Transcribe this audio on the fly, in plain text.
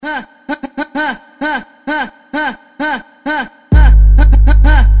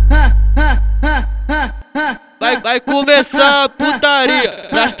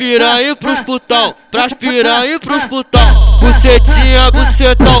piranha e pros putão, pras piranha e pros putão. Bucetinha,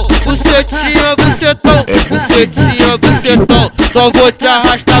 bucetão, bucetinha, bucetão, bucetinha, bucetão. Só vou te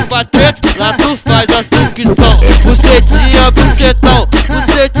arrastar pra treta, lá tu faz a sucção. Bucetinha, bucetão,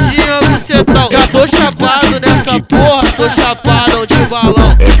 bucetinha, bucetão. Já tô chapado nessa porra, tô chapadão de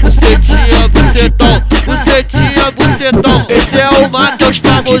balão. Bucetinha, bucetão, bucetinha, bucetão. Esse é o Matheus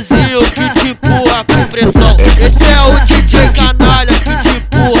Famozinho que te empurra com pressão. Esse é o DJ canalha que te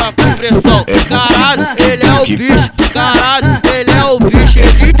empurra com pressão. Caralho, ele é o bicho, caralho, ele é o bicho.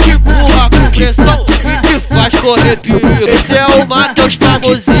 Ele te empurra com pressão e te faz correr perigo. Esse é o Matheus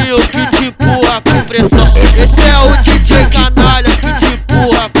Famozinho que te empurra com pressão. Esse é o DJ canalha que te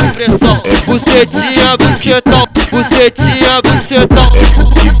empurra com pressão. Bucetinha, bucetão, bucetinha, bucetão.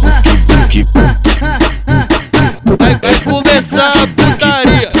 Vai começar a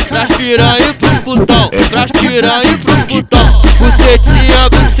putaria, pras piranha e pros putão, pras piranha e pros putão. Bucetinha,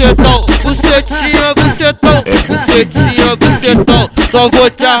 bucetão, bucetinha, bucetão, bucetinha, bucetão. Só vou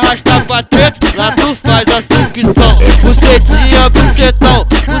te arrastar pra treta, lá tu faz a sucção. Bucetinha, bucetão,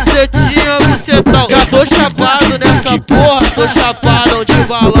 bucetinha, bucetão. Já tô chapado nessa porra, tô chapadão de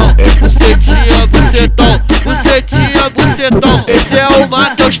balão. Bucetinha, bucetão, bucetinha, bucetão. Esse é o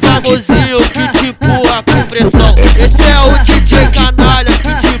Matheus Famozinho que te empurra com pressão. Esse é o DJ canalha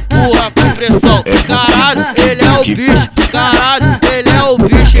que te empurra com pressão. Caralho, ele é o bicho, caralho, ele é o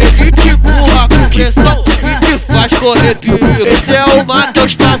bicho. Ele te empurra com pressão e te faz correr perigo. Esse é o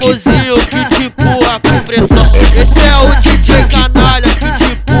Matheus Famozinho que te empurra com pressão. Esse é o DJ canalha que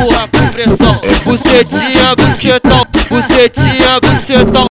te empurra com pressão. Bucetinha, bucetão, bucetinha,